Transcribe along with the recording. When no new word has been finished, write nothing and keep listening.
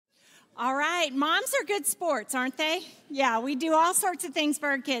right, moms are good sports, aren't they? Yeah, we do all sorts of things for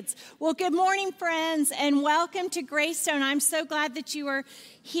our kids. Well, good morning, friends, and welcome to Greystone. I'm so glad that you are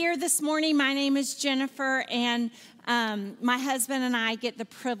here this morning. My name is Jennifer, and my husband and I get the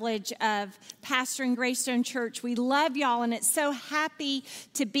privilege of pastoring Greystone Church. We love y'all, and it's so happy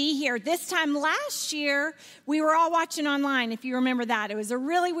to be here. This time last year, we were all watching online, if you remember that. It was a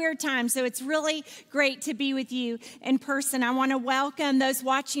really weird time, so it's really great to be with you in person. I want to welcome those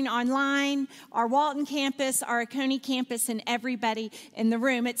watching online, our Walton campus, our Oconee campus, and everybody in the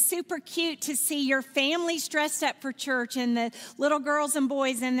room. It's super cute to see your families dressed up for church and the little girls and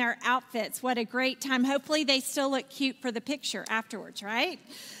boys in their outfits. What a great time. Hopefully they still look cute for the picture afterwards, right?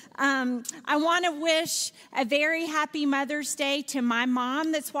 I want to wish a very happy Mother's Day to my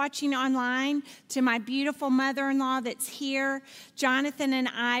mom that's watching online, to my beautiful mother-in-law that's here. Jonathan and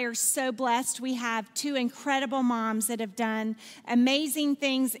I are so blessed. We have two incredible moms that have done amazing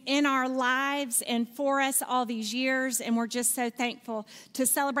things in our lives and for us all these years, and we're just so thankful to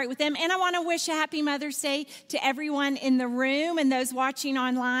celebrate with them. And I want to wish a happy Mother's Day to everyone in the room and those watching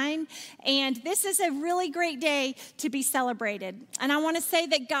online. And this is a really great day to be celebrated. And I want to say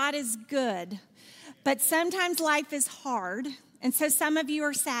that God is good, but sometimes life is hard. And so some of you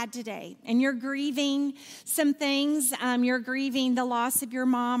are sad today, and you're grieving some things. You're grieving the loss of your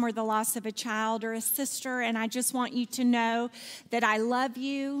mom or the loss of a child or a sister. And I just want you to know that I love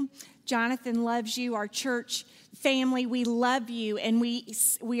you. Jonathan loves you. Our church family, we love you. And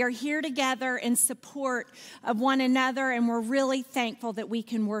we are here together in support of one another. And we're really thankful that we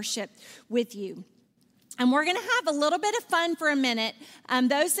can worship with you. And we're going to have a little bit of fun for a minute.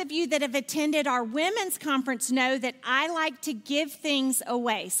 Those of you that have attended our women's conference know that I like to give things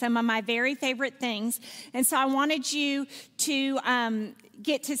away, some of my very favorite things. And so I wanted you to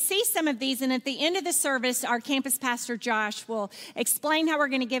get to see some of these. And at the end of the service, our campus pastor, Josh, will explain how we're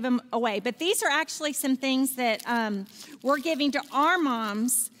going to give them away. But these are actually some things that we're giving to our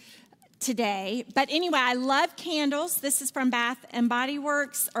moms today. But anyway, I love candles. This is from Bath and Body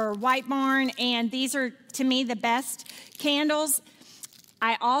Works or White Barn, and these are, to me, the best candles.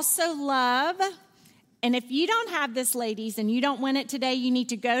 I also love, and if you don't have this, ladies, and you don't win it today, you need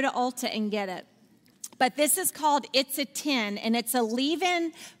to go to Ulta and get it. But this is called It's a 10, and it's a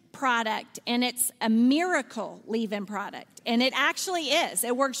leave-in product, and it's a miracle leave-in product, and it actually is.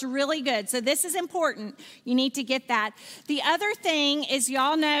 It works really good, so this is important. You need to get that. The other thing is,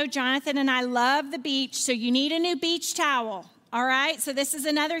 y'all know Jonathan and I love the beach, so you need a new beach towel. All right, so this is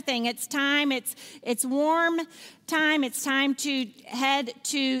another thing. It's time. It's warm time. It's time to head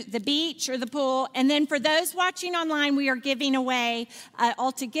to the beach or the pool. And then for those watching online, we are giving away an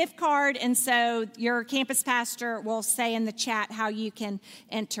Ulta gift card. And so your campus pastor will say in the chat how you can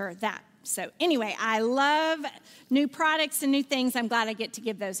enter that. So anyway, I love new products and new things. I'm glad I get to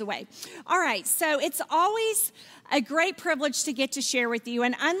give those away. All right, so it's always a great privilege to get to share with you.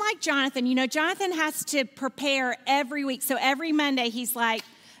 And unlike Jonathan, you know, Jonathan has to prepare every week. So every Monday he's like,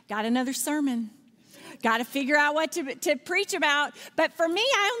 got another sermon. Got to figure out what to preach about. But for me,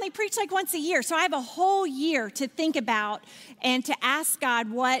 I only preach like once a year. So I have a whole year to think about and to ask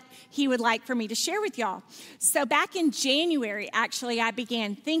God what he would like for me to share with y'all. So back in January, actually, I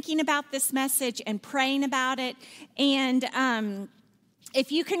began thinking about this message and praying about it. And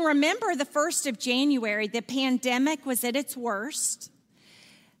if you can remember the 1st of January, the pandemic was at its worst.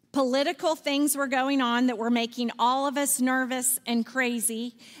 Political things were going on that were making all of us nervous and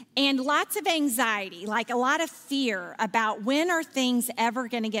crazy, and lots of anxiety, like a lot of fear about when are things ever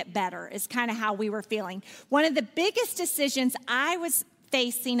going to get better is kind of how we were feeling. One of the biggest decisions I was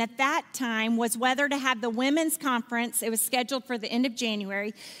facing at that time was whether to have the women's conference, it was scheduled for the end of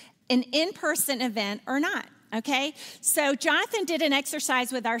January, an in-person event or not. Okay, so Jonathan did an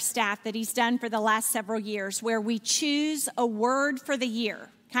exercise with our staff that he's done for the last several years where we choose a word for the year,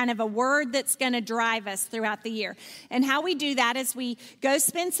 kind of a word that's going to drive us throughout the year. And how we do that is we go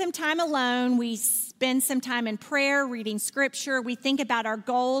spend some time alone. We spend some time in prayer, reading scripture. We think about our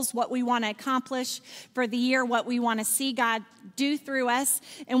goals, what we want to accomplish for the year, what we want to see God do through us.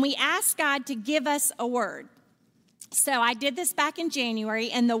 And we ask God to give us a word. So I did this back in January,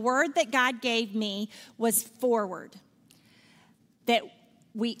 and the word that God gave me was forward. That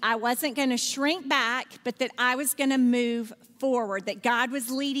I wasn't going to shrink back, but that I was going to move forward, that God was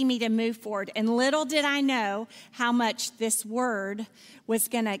leading me to move forward. And little did I know how much this word was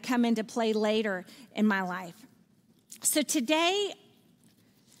going to come into play later in my life. So today,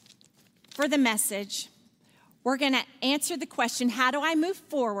 for the message, we're going to answer the question, how do I move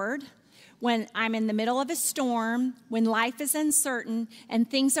forward when I'm in the middle of a storm, when life is uncertain and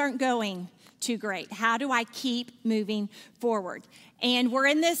things aren't going too great? How do I keep moving forward? And we're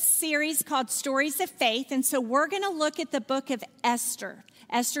in this series called Stories of Faith, and so we're going to look at the book of Esther.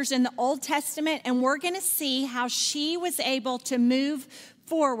 Esther's in the Old Testament, and we're going to see how she was able to move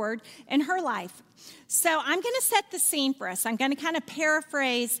forward in her life. So I'm going to set the scene for us. I'm going to kind of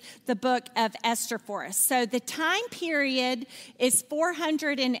paraphrase the book of Esther for us. So the time period is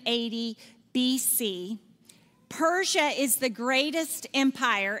 480 BC. Persia is the greatest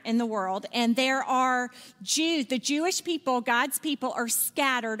empire in the world, and there are Jews, the Jewish people, God's people, are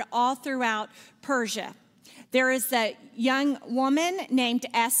scattered all throughout Persia. There is a young woman named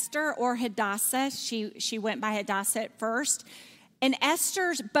Esther or Hadassah. She went by Hadassah at first. And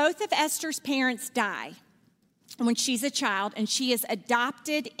both of Esther's parents die when she's a child, and she is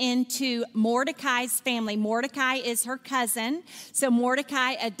adopted into Mordecai's family. Mordecai is her cousin, so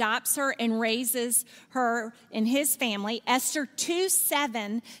Mordecai adopts her and raises her in his family. Esther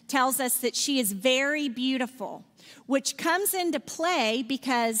 2:7 tells us that she is very beautiful, which comes into play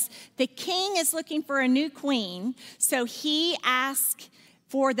because the king is looking for a new queen, so he asks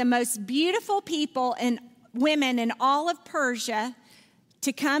for the most beautiful people and women in all of Persia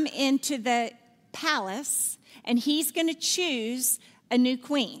to come into the palace, and he's going to choose a new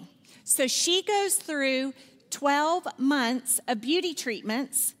queen. So she goes through 12 months of beauty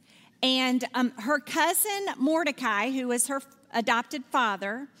treatments, and her cousin Mordecai, who is her adopted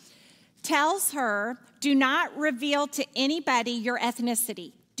father, tells her, do not reveal to anybody your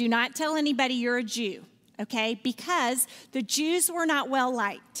ethnicity. Do not tell anybody you're a Jew, okay? Because the Jews were not well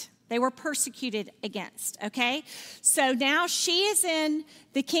liked. They were persecuted against, okay? So now she is in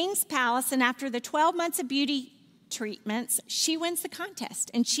the king's palace, and after the 12 months of beauty treatments, she wins the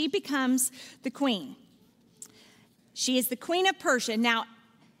contest, and she becomes the queen. She is the queen of Persia. Now,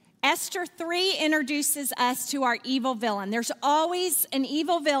 Esther 3 introduces us to our evil villain. There's always an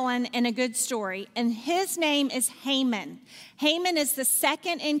evil villain in a good story, and his name is Haman. Haman is the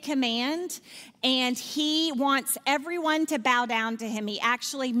second in command, and he wants everyone to bow down to him. He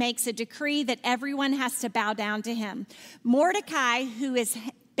actually makes a decree that everyone has to bow down to him. Mordecai, who has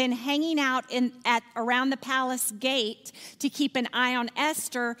been hanging out around the palace gate to keep an eye on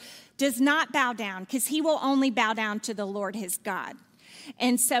Esther, does not bow down because he will only bow down to the Lord his God.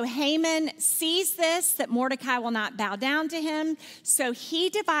 And so Haman sees this, that Mordecai will not bow down to him. So he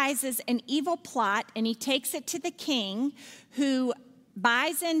devises an evil plot, and he takes it to the king, who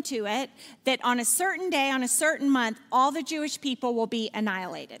buys into it, that on a certain day, on a certain month, all the Jewish people will be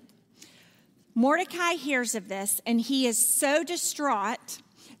annihilated. Mordecai hears of this, and he is so distraught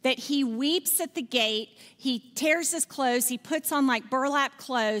that he weeps at the gate. He tears his clothes. He puts on like burlap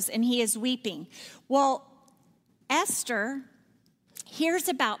clothes, and he is weeping. Well, Esther hears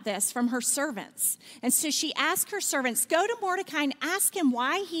about this from her servants. And so she asks her servants, go to Mordecai and ask him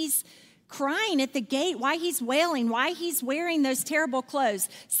why he's crying at the gate, why he's wailing, why he's wearing those terrible clothes.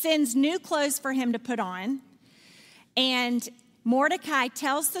 Sends new clothes for him to put on. And Mordecai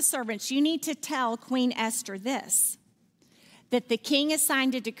tells the servants, you need to tell Queen Esther this, that the king has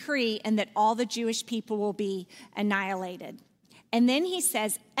signed a decree and that all the Jewish people will be annihilated. And then he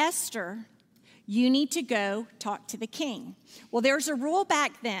says, Esther, you need to go talk to the king. Well, there's a rule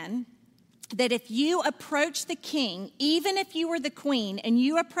back then that if you approach the king, even if you were the queen and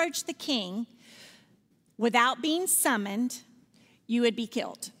you approach the king without being summoned, you would be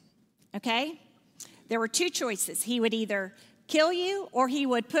killed, okay? There were two choices. He would either kill you or he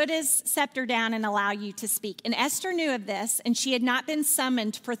would put his scepter down and allow you to speak. And Esther knew of this, and she had not been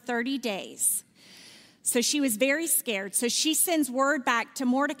summoned for 30 days. So she was very scared. So she sends word back to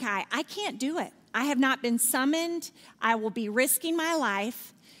Mordecai, I can't do it. I have not been summoned. I will be risking my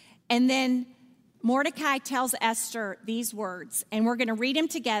life. And then Mordecai tells Esther these words, and we're going to read them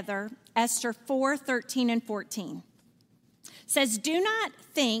together. Esther 4:13 and 14 says, do not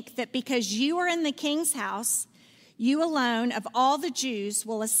think that because you are in the king's house, you alone of all the Jews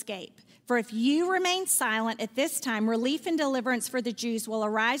will escape. For if you remain silent at this time, relief and deliverance for the Jews will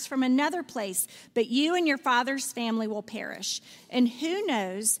arise from another place, but you and your father's family will perish. And who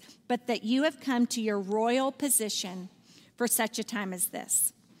knows but that you have come to your royal position for such a time as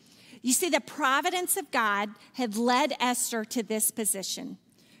this. You see, the providence of God had led Esther to this position.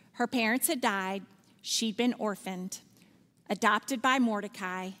 Her parents had died. She'd been orphaned, adopted by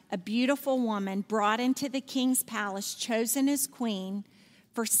Mordecai, a beautiful woman brought into the king's palace, chosen as queen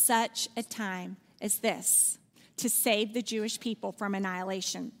for such a time as this, to save the Jewish people from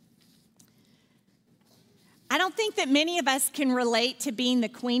annihilation. I don't think that many of us can relate to being the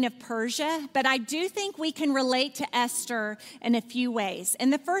queen of Persia, but I do think we can relate to Esther in a few ways.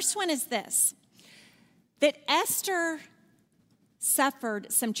 And the first one is this, that Esther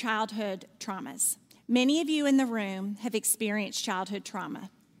suffered some childhood traumas. Many of you in the room have experienced childhood trauma.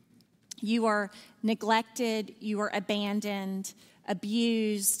 You were neglected, you were abandoned,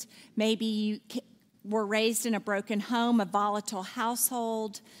 abused. Maybe you were raised in a broken home, a volatile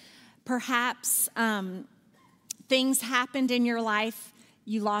household. Perhaps things happened in your life.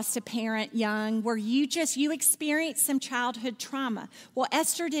 You lost a parent young, where you experienced some childhood trauma. Well,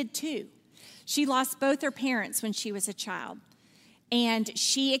 Esther did too. She lost both her parents when she was a child, and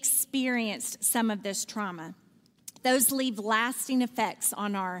she experienced some of this trauma. Those leave lasting effects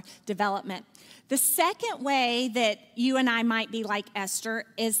on our development. The second way that you and I might be like Esther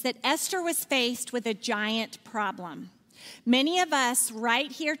is that Esther was faced with a giant problem. Many of us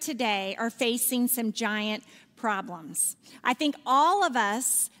right here today are facing some giant problems. I think all of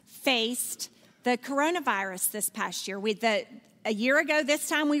us faced the coronavirus this past year. A year ago this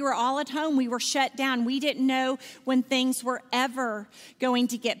time, we were all at home. We were shut down. We didn't know when things were ever going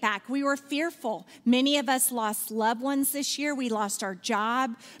to get back. We were fearful. Many of us lost loved ones this year. We lost our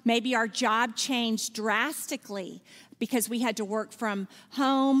job. Maybe our job changed drastically because we had to work from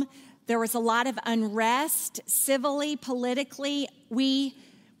home. There was a lot of unrest, civilly, politically. We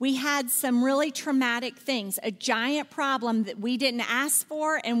had some really traumatic things, a giant problem that we didn't ask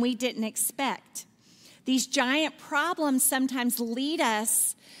for and we didn't expect. These giant problems sometimes lead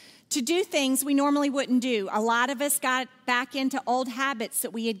us to do things we normally wouldn't do. A lot of us got back into old habits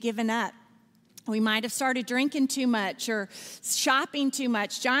that we had given up. We might have started drinking too much or shopping too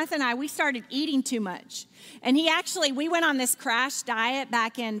much. Jonathan and I, we started eating too much. And we went on this crash diet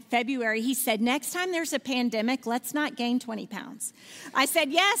back in February. He said, next time there's a pandemic, let's not gain 20 pounds. I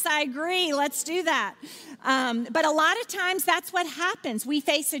said, yes, I agree. Let's do that. But a lot of times that's what happens. We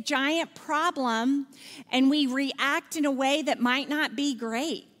face a giant problem and we react in a way that might not be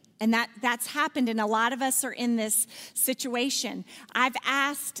great. And that's happened, and a lot of us are in this situation. I've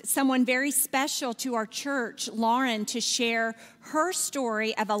asked someone very special to our church, Lauren, to share her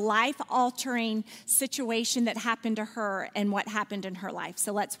story of a life-altering situation that happened to her and what happened in her life.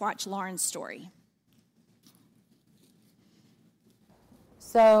 So let's watch Lauren's story.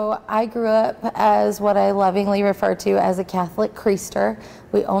 So I grew up as what I lovingly refer to as a Catholic creaster.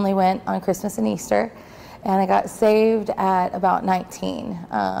 We only went on Christmas and Easter. And I got saved at about 19.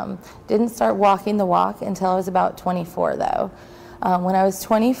 Didn't start walking the walk until I was about 24, though. When I was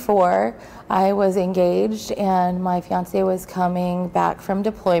 24, I was engaged, and my fiance was coming back from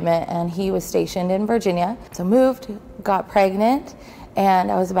deployment, and he was stationed in Virginia. So moved, got pregnant,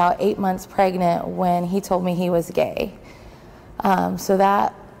 and I was about 8 months pregnant when he told me he was gay. So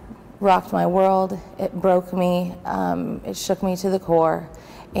that rocked my world. It broke me. It shook me to the core,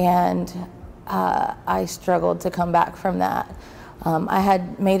 and I struggled to come back from that. I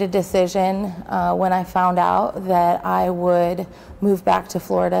had made a decision when I found out that I would move back to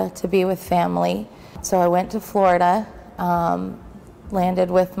Florida to be with family. So I went to Florida,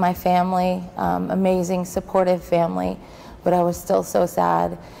 landed with my family, amazing, supportive family, but I was still so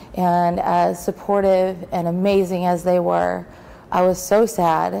sad. And as supportive and amazing as they were, I was so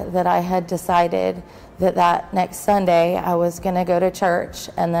sad that I had decided that next Sunday I was going to go to church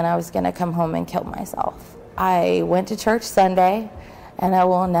and then I was going to come home and kill myself. I went to church Sunday, and I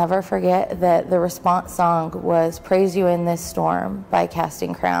will never forget that the response song was Praise You in This Storm by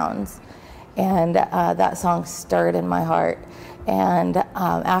Casting Crowns. And that song stirred in my heart. And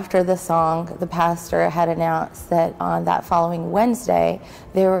after the song, the pastor had announced that on that following Wednesday,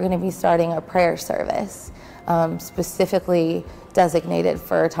 they were going to be starting a prayer service, specifically designated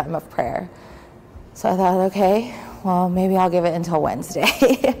for a time of prayer. So I thought, okay, well, maybe I'll give it until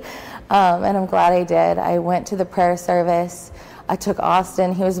Wednesday. And I'm glad I did. I went to the prayer service. I took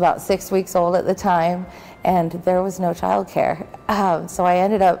Austin. He was about 6 weeks old at the time, and there was no childcare. So I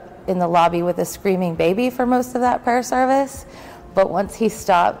ended up in the lobby with a screaming baby for most of that prayer service. But once he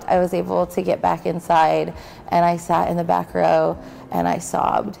stopped, I was able to get back inside, and I sat in the back row, and I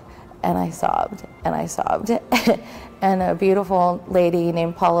sobbed, and I sobbed, and I sobbed. And a beautiful lady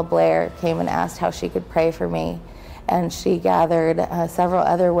named Paula Blair came and asked how she could pray for me. And she gathered several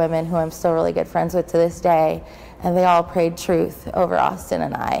other women who I'm still really good friends with to this day, and they all prayed truth over Austin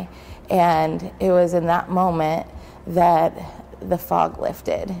and I. And it was in that moment that the fog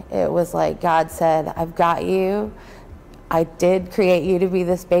lifted. It was like God said, I've got you. I did create you to be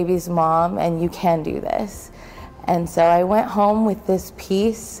this baby's mom, and you can do this. And so I went home with this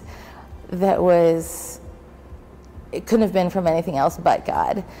peace that it couldn't have been from anything else but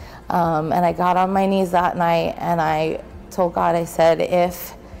God. And I got on my knees that night, and I told God, I said,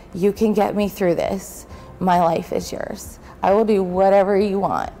 if you can get me through this, my life is yours. I will do whatever you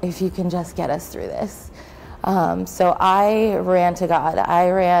want if you can just get us through this. So I ran to God. I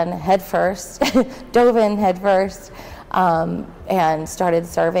ran headfirst, dove in headfirst, and started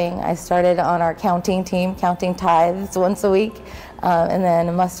serving. I started on our counting team, counting tithes once a week, and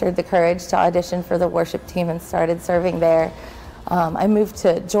then mustered the courage to audition for the worship team and started serving there. I moved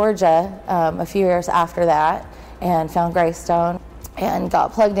to Georgia a few years after that and found Greystone and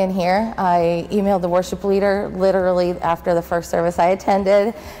got plugged in here. I emailed the worship leader literally after the first service I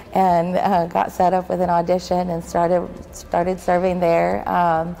attended and got set up with an audition and started serving there,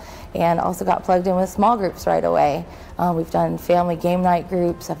 and also got plugged in with small groups right away. We've done family game night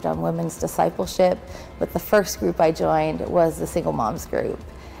groups, I've done women's discipleship, but the first group I joined was the Single Moms group.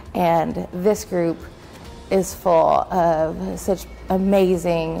 And this group is full of such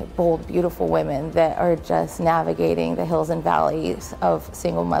amazing, bold, beautiful women that are just navigating the hills and valleys of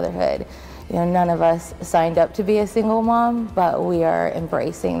single motherhood. You know, none of us signed up to be a single mom, but we are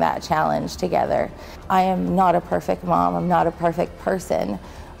embracing that challenge together. I am not a perfect mom, I'm not a perfect person,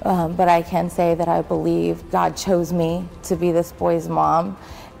 but I can say that I believe God chose me to be this boy's mom,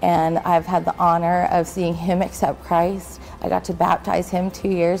 and I've had the honor of seeing him accept Christ. I got to baptize him 2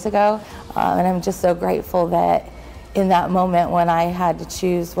 years ago, and I'm just so grateful that in that moment when I had to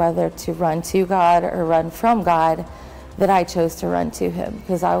choose whether to run to God or run from God, that I chose to run to him,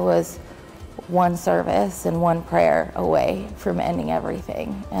 because I was one service and one prayer away from ending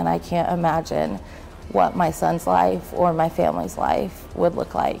everything. And I can't imagine what my son's life or my family's life would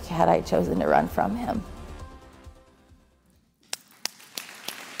look like had I chosen to run from him.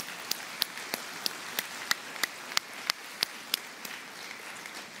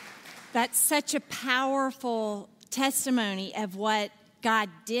 That's such a powerful testimony of what God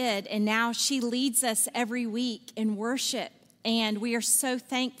did, and now she leads us every week in worship, and we are so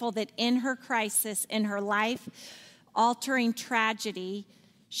thankful that in her crisis, in her life-altering tragedy,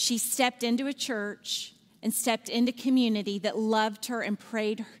 she stepped into a church and stepped into community that loved her and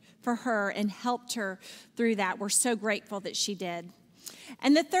prayed for her and helped her through that. We're so grateful that she did.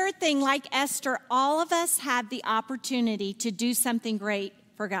 And the third thing, like Esther, all of us have the opportunity to do something great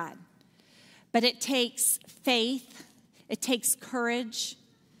for God. But it takes faith, it takes courage.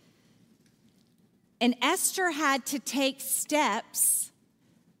 And Esther had to take steps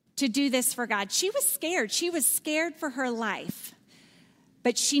to do this for God. She was scared. She was scared for her life.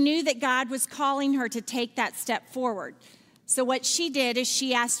 But she knew that God was calling her to take that step forward. So what she did is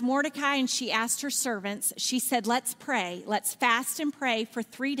she asked Mordecai and she asked her servants, she said, let's pray, let's fast and pray for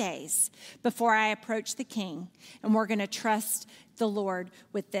 3 days before I approach the king. And we're going to trust the Lord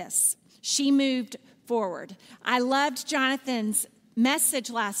with this. She moved forward. I loved Jonathan's message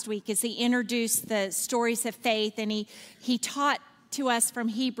last week as he introduced the stories of faith, and he taught to us from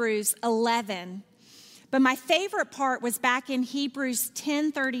Hebrews 11. But my favorite part was back in Hebrews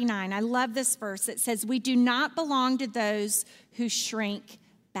 10:39. I love this verse. It says, we do not belong to those who shrink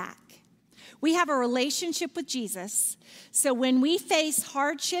back. We have a relationship with Jesus. So when we face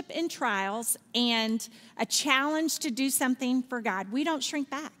hardship and trials and a challenge to do something for God, we don't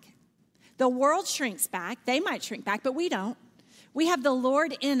shrink back. The world shrinks back. They might shrink back, but we don't. We have the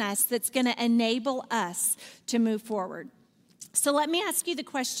Lord in us that's going to enable us to move forward. So let me ask you the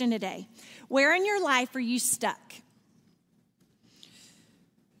question today. Where in your life are you stuck?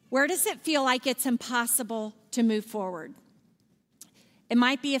 Where does it feel like it's impossible to move forward? It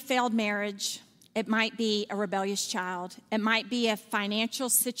might be a failed marriage. It might be a rebellious child. It might be a financial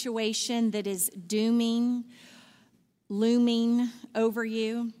situation that is looming over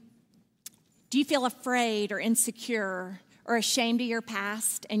you. Do you feel afraid or insecure or ashamed of your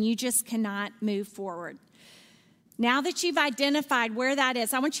past and you just cannot move forward? Now that you've identified where that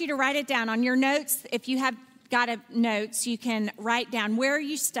is, I want you to write it down on your notes. If you have got notes, you can write down where are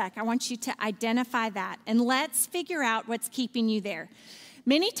you stuck. I want you to identify that, and let's figure out what's keeping you there.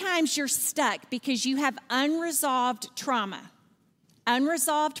 Many times you're stuck because you have unresolved trauma,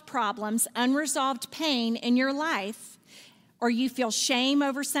 unresolved problems, unresolved pain in your life, or you feel shame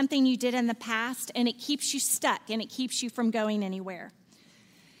over something you did in the past, and it keeps you stuck, and it keeps you from going anywhere.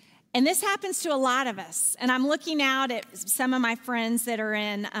 And this happens to a lot of us. And I'm looking out at some of my friends that are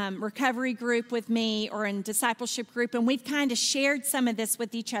in recovery group with me or in discipleship group, and we've kind of shared some of this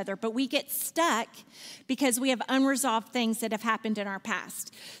with each other, but we get stuck because we have unresolved things that have happened in our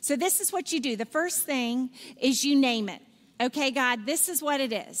past. So this is what you do. The first thing is you name it. Okay, God, this is what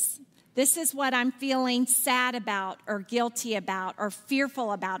it is. This is what I'm feeling sad about or guilty about or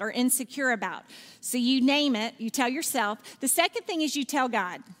fearful about or insecure about. So you name it, you tell yourself. The second thing is you tell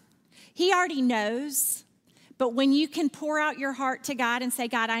God. He already knows, but when you can pour out your heart to God and say,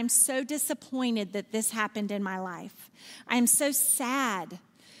 God, I'm so disappointed that this happened in my life. I'm so sad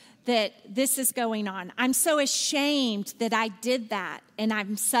that this is going on. I'm so ashamed that I did that, and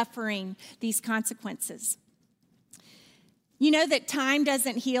I'm suffering these consequences. You know that time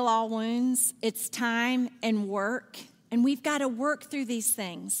doesn't heal all wounds. It's time and work, and we've got to work through these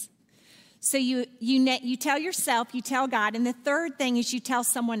things. So you tell yourself, you tell God, and the third thing is you tell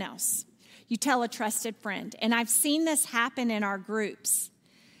someone else. You tell a trusted friend. And I've seen this happen in our groups.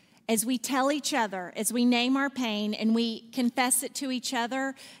 As we tell each other, as we name our pain and we confess it to each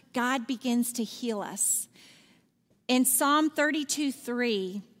other, God begins to heal us. In Psalm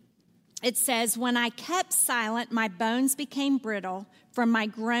 32:3, it says, "When I kept silent, my bones became brittle from my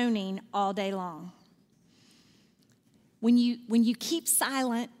groaning all day long." When you keep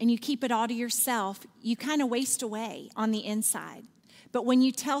silent and you keep it all to yourself, you kind of waste away on the inside. But when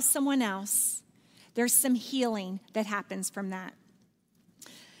you tell someone else, there's some healing that happens from that.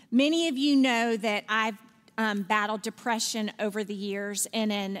 Many of you know that I've battled depression over the years,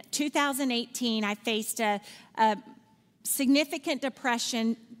 and in 2018, I faced a significant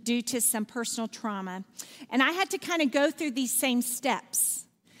depression due to some personal trauma. And I had to kind of go through these same steps.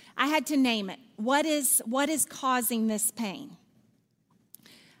 I had to name it. What is causing this pain?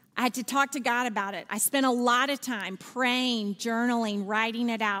 I had to talk to God about it. I spent a lot of time praying, journaling, writing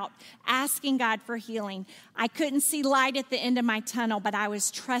it out, asking God for healing. I couldn't see light at the end of my tunnel, but I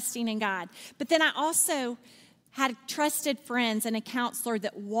was trusting in God. But then I also had trusted friends and a counselor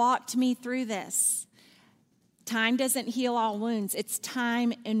that walked me through this. Time doesn't heal all wounds. It's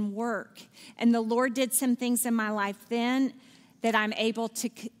time and work. And the Lord did some things in my life then that I'm able to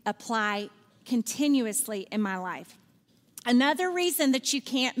apply continuously in my life. Another reason that you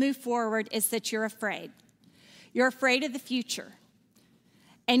can't move forward is that you're afraid. You're afraid of the future.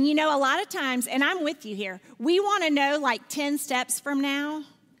 And you know, a lot of times, and I'm with you here, we want to know like 10 steps from now.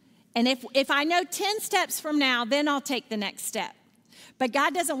 And if I know 10 steps from now, then I'll take the next step. But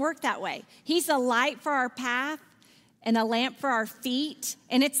God doesn't work that way. He's a light for our path and a lamp for our feet,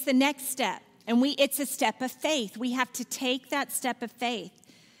 and it's the next step. And it's a step of faith. We have to take that step of faith.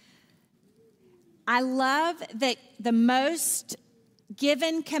 I love that the most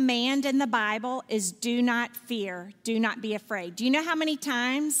given command in the Bible is do not fear, do not be afraid. Do you know how many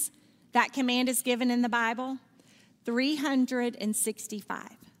times that command is given in the Bible? 365.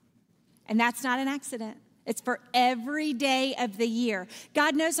 And that's not an accident. It's for every day of the year.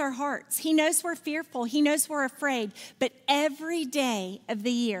 God knows our hearts. He knows we're fearful. He knows we're afraid. But every day of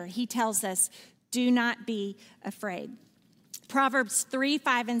the year, he tells us, do not be afraid. Proverbs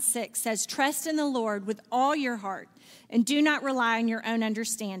 3:5-6 says, trust in the Lord with all your heart and do not rely on your own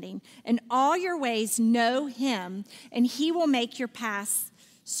understanding. In all your ways, know him, and he will make your paths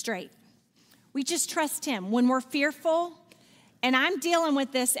straight. We just trust him. When we're fearful, and I'm dealing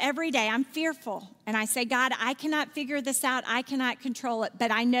with this every day, I'm fearful. And I say, God, I cannot figure this out. I cannot control it.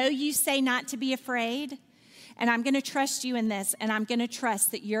 But I know you say not to be afraid. And I'm going to trust you in this. And I'm going to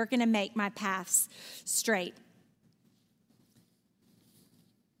trust that you're going to make my paths straight.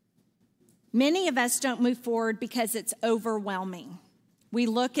 Many of us don't move forward because it's overwhelming. We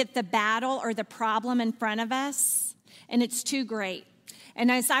look at the battle or the problem in front of us, and it's too great.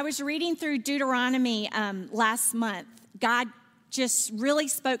 And as I was reading through Deuteronomy last month, God just really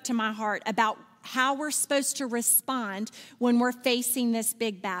spoke to my heart about how we're supposed to respond when we're facing this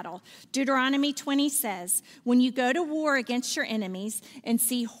big battle. Deuteronomy 20 says, when you go to war against your enemies and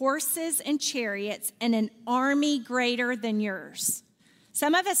see horses and chariots and an army greater than yours.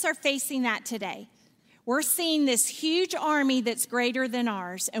 Some of us are facing that today. We're seeing this huge army that's greater than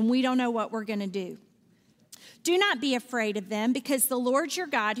ours, and we don't know what we're going to do. Do not be afraid of them, because the Lord your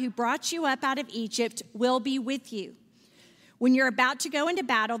God, who brought you up out of Egypt, will be with you. When you're about to go into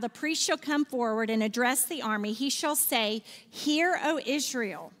battle, the priest shall come forward and address the army. He shall say, hear, O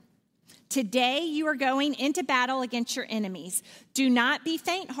Israel, today you are going into battle against your enemies. Do not be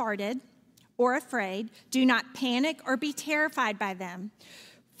faint-hearted or afraid. Do not panic or be terrified by them.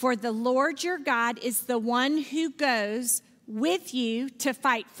 For the Lord your God is the one who goes with you to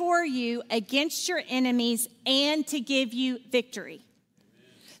fight for you against your enemies and to give you victory.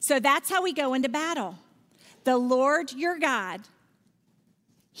 So that's how we go into battle. The Lord your God,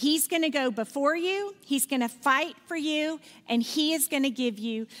 he's going to go before you, he's going to fight for you, and he is going to give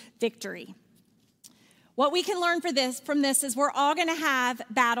you victory. What we can learn from this is we're all going to have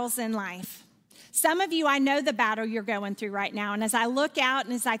battles in life. Some of you, I know the battle you're going through right now. And as I look out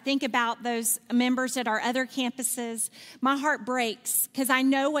and as I think about those members at our other campuses, my heart breaks because I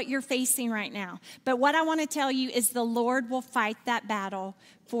know what you're facing right now. But what I want to tell you is the Lord will fight that battle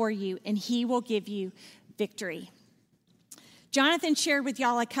for you, and he will give you victory. Jonathan shared with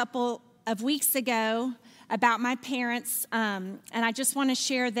y'all a couple of weeks ago about my parents, and I just want to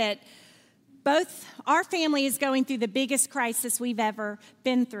share that both our family is going through the biggest crisis we've ever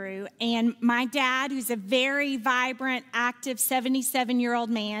been through. And my dad, who's a very vibrant, active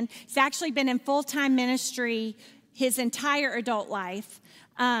 77-year-old man, he's actually been in full-time ministry his entire adult life.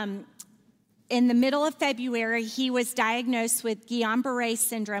 In the middle of February, he was diagnosed with Guillain-Barré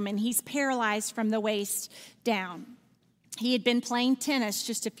syndrome, and he's paralyzed from the waist down. He had been playing tennis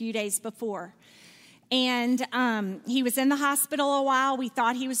just a few days before. And he was in the hospital a while. We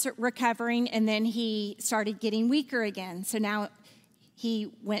thought he was recovering, and then he started getting weaker again. So now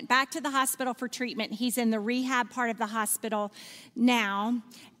he went back to the hospital for treatment. He's in the rehab part of the hospital now,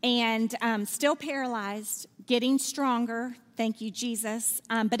 and still paralyzed, getting stronger. Thank you, Jesus.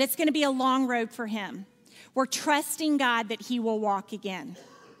 But it's going to be a long road for him. We're trusting God that he will walk again.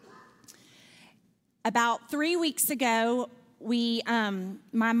 About 3 weeks ago,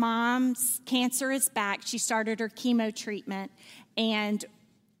 my mom's cancer is back. She started her chemo treatment, and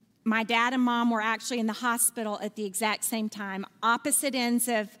my dad and mom were actually in the hospital at the exact same time, opposite ends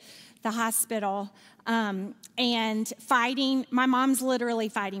of the hospital, and fighting. My mom's literally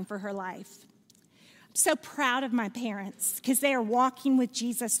fighting for her life. I'm so proud of my parents because they are walking with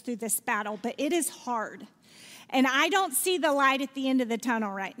Jesus through this battle, but it is hard. And I don't see the light at the end of the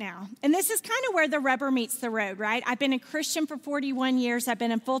tunnel right now. And this is kind of where the rubber meets the road, right? I've been a Christian for 41 years. I've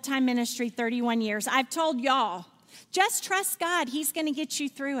been in full-time ministry 31 years. I've told y'all, just trust God. He's going to get you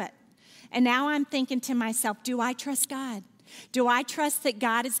through it. And now I'm thinking to myself, do I trust God? Do I trust that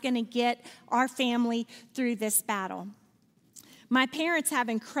God is going to get our family through this battle? My parents have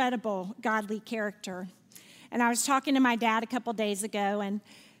incredible godly character. And I was talking to my dad a couple days ago,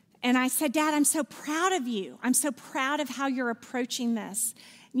 and I said, Dad, I'm so proud of you. I'm so proud of how you're approaching this.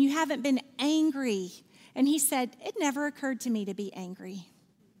 And you haven't been angry. And he said, it never occurred to me to be angry.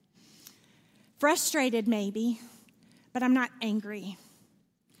 Frustrated maybe, but I'm not angry.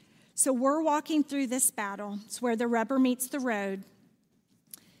 So we're walking through this battle. It's where the rubber meets the road.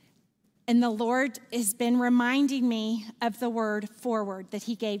 And the Lord has been reminding me of the word forward that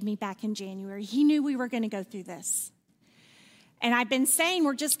he gave me back in January. He knew we were going to go through this. And I've been saying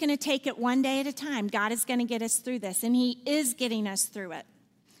we're just going to take it one day at a time. God is going to get us through this, and he is getting us through it.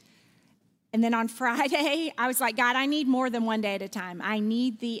 And then on Friday, I was like, God, I need more than one day at a time. I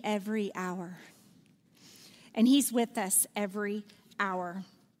need thee every hour. And he's with us every hour.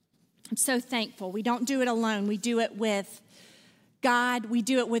 I'm so thankful. We don't do it alone. We do it with God. We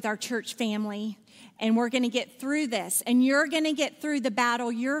do it with our church family. And we're going to get through this. And you're going to get through the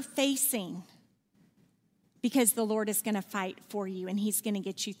battle you're facing, because the Lord is going to fight for you, and he's going to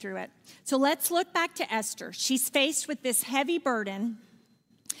get you through it. So let's look back to Esther. She's faced with this heavy burden.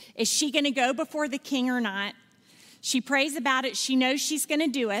 Is she going to go before the king or not? She prays about it. She knows she's going to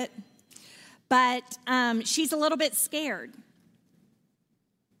do it, but she's a little bit scared.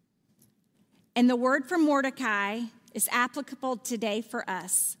 And the word from Mordecai is applicable today for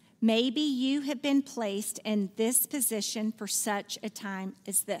us. Maybe you have been placed in this position for such a time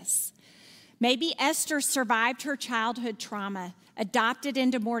as this. Maybe Esther survived her childhood trauma, adopted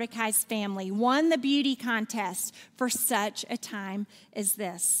into Mordecai's family, won the beauty contest for such a time as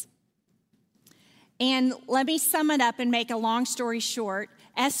this. And let me sum it up and make a long story short.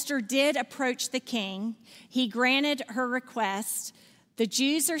 Esther did approach the king. He granted her request. The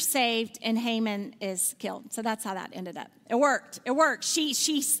Jews are saved, and Haman is killed. So that's how that ended up. It worked. It worked.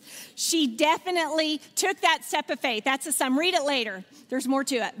 She definitely took that step of faith. That's a sum. Read it later. There's more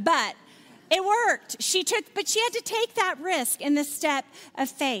to it. But it worked. But she had to take that risk in the step of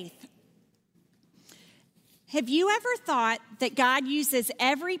faith. Have you ever thought that God uses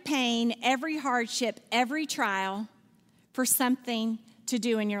every pain, every hardship, every trial for something to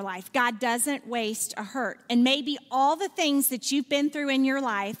do in your life? God doesn't waste a hurt. And maybe all the things that you've been through in your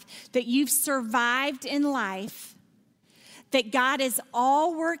life, that you've survived in life, that God is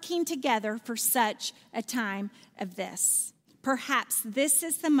all working together for such a time of this. Perhaps this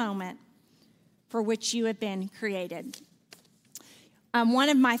is the moment for which you have been created. One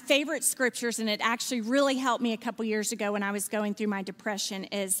of my favorite scriptures, and it actually really helped me a couple years ago when I was going through my depression,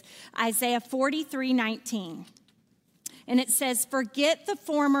 is Isaiah 43:19. And it says, forget the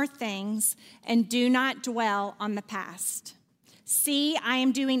former things and do not dwell on the past. See, I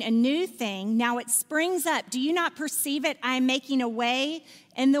am doing a new thing. Now it springs up. Do you not perceive it? I am making a way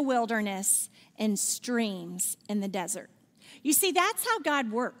in the wilderness and streams in the desert. You see, that's how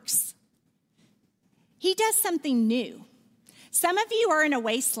God works. He does something new. Some of you are in a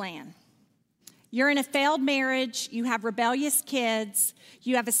wasteland. You're in a failed marriage. You have rebellious kids.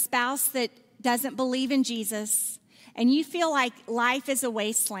 You have a spouse that doesn't believe in Jesus. and you feel like life is a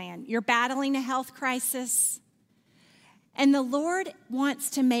wasteland. You're battling a health crisis, and the Lord wants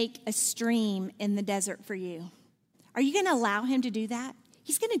to make a stream in the desert for you. Are you going to allow him to do that?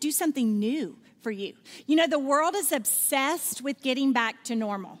 He's going to do something new for you. You know, the world is obsessed with getting back to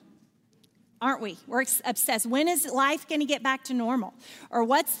normal, aren't we? We're obsessed. When is life going to get back to normal? Or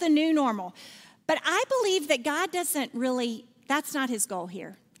what's the new normal? But I believe that God doesn't really, that's not his goal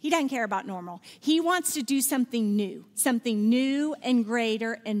here. He doesn't care about normal. He wants to do something new and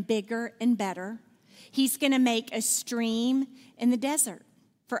greater and bigger and better. He's going to make a stream in the desert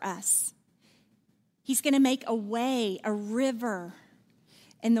for us. He's going to make a way, a river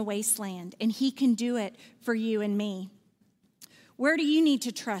in the wasteland, and he can do it for you and me. Where do you need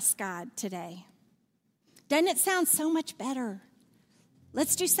to trust God today? Doesn't it sound so much better?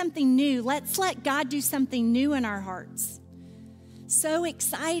 Let's do something new. Let's let God do something new in our hearts. So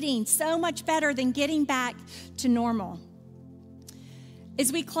exciting, so much better than getting back to normal.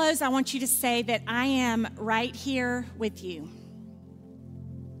 As we close, I want you to say that I am right here with you.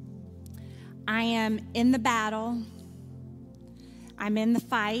 I am in the battle. I'm in the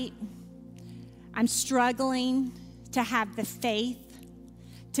fight. I'm struggling to have the faith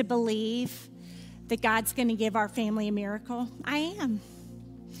to believe that God's going to give our family a miracle. I am.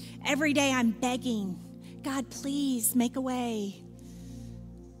 Every day I'm begging, God, please make a way.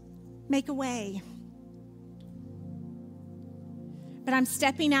 Make a way. But I'm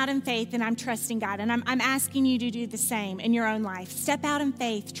stepping out in faith and I'm trusting God. And I'm asking you to do the same in your own life. Step out in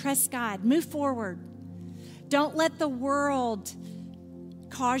faith. Trust God. Move forward. Don't let the world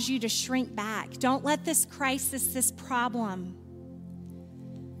cause you to shrink back. Don't let this crisis, this problem,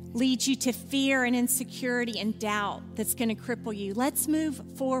 lead you to fear and insecurity and doubt that's going to cripple you. Let's move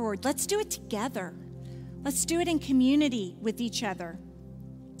forward. Let's do it together. Let's do it in community with each other.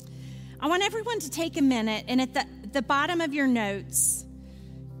 I want everyone to take a minute, and at the bottom of your notes,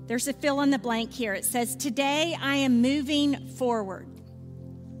 there's a fill in the blank here. It says, today I am moving forward.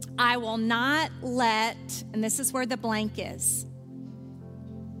 I will not let, and this is where the blank is,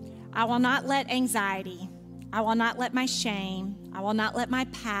 I will not let anxiety, I will not let my shame, I will not let my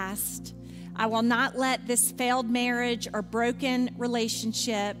past, I will not let this failed marriage or broken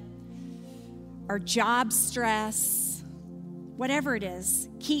relationship or job stress, whatever it is,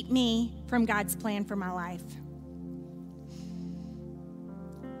 keep me from God's plan for my life.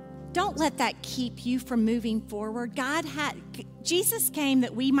 Don't let that keep you from moving forward. Jesus came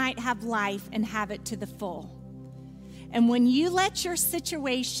that we might have life and have it to the full. And when you let your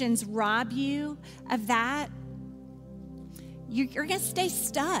situations rob you of that, you're going to stay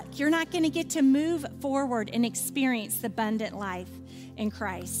stuck. You're not going to get to move forward and experience the abundant life in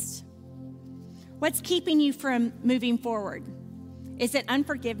Christ. What's keeping you from moving forward? Is it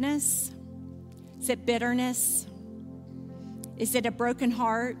unforgiveness? Is it bitterness? Is it a broken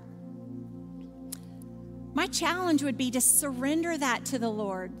heart? My challenge would be to surrender that to the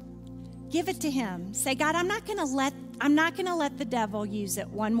Lord. Give it to him. Say, God, I'm not going to let the devil use it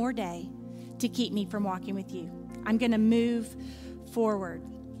one more day to keep me from walking with you. I'm going to move forward.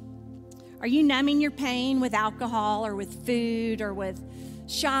 Are you numbing your pain with alcohol or with food or with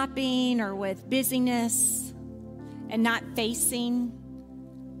shopping or with busyness and not facing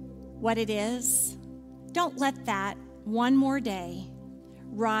what it is? Don't let that one more day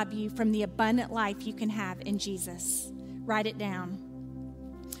rob you from the abundant life you can have in Jesus. Write it down.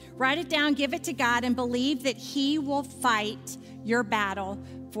 Write it down, give it to God, and believe that he will fight your battle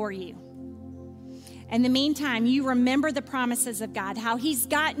for you. In the meantime, you remember the promises of God, how he's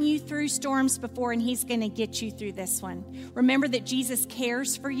gotten you through storms before and he's going to get you through this one. Remember that Jesus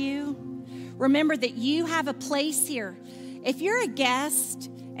cares for you. Remember that you have a place here. If you're a guest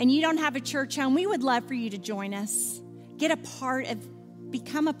and you don't have a church home, we would love for you to join us.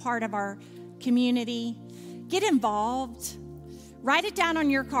 Become a part of our community. Get involved. Write it down on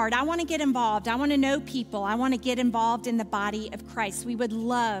your card. I want to get involved. I want to know people. I want to get involved in the body of Christ. We would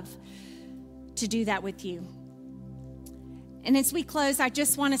love to do that with you. And as we close, I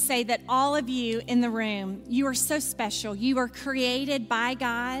just want to say that all of you in the room, you are so special. You are created by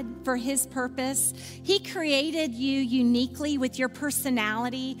God for his purpose. He created you uniquely with your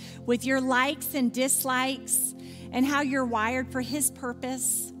personality, with your likes and dislikes, and how you're wired for his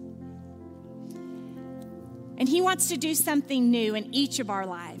purpose. And he wants to do something new in each of our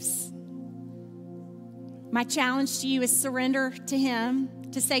lives. My challenge to you is surrender to him,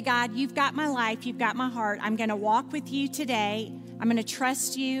 to say, God, you've got my life, you've got my heart. I'm going to walk with you today. I'm going to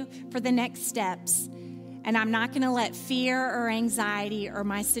trust you for the next steps. And I'm not going to let fear or anxiety or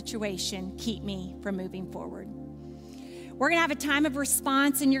my situation keep me from moving forward. We're going to have a time of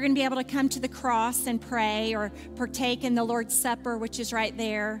response, and you're going to be able to come to the cross and pray or partake in the Lord's Supper, which is right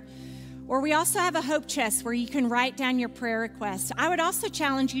there. Or we also have a hope chest where you can write down your prayer requests. I would also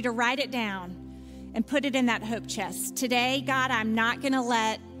challenge you to write it down and put it in that hope chest. Today, God, I'm not going to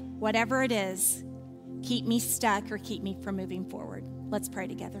let whatever it is keep me stuck or keep me from moving forward. Let's pray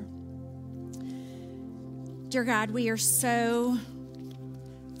together. Dear God, we are so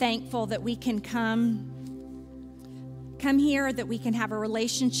thankful that we can come here, that we can have a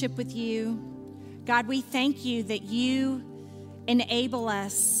relationship with you. God, we thank you that you enable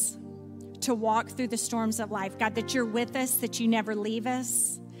us to walk through the storms of life. God, that you're with us, that you never leave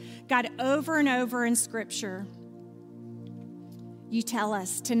us. God, over and over in Scripture, you tell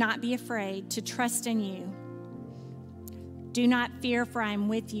us to not be afraid, to trust in you. Do not fear, for I am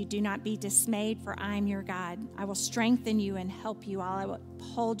with you. Do not be dismayed, for I am your God. I will strengthen you and help you. I will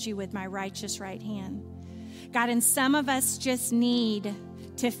uphold you with my righteous right hand. God, and some of us just need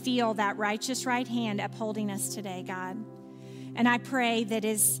to feel that righteous right hand upholding us today, God. And I pray that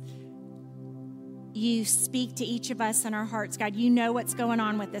as you speak to each of us in our hearts, God, you know what's going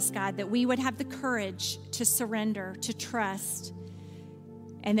on with us, God, that we would have the courage to surrender, to trust,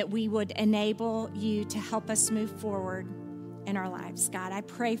 and that we would enable you to help us move forward in our lives. God, I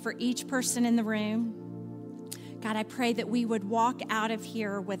pray for each person in the room. God, I pray that we would walk out of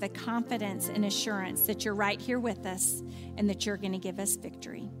here with a confidence and assurance that you're right here with us and that you're going to give us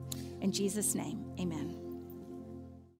victory. In Jesus' name, amen.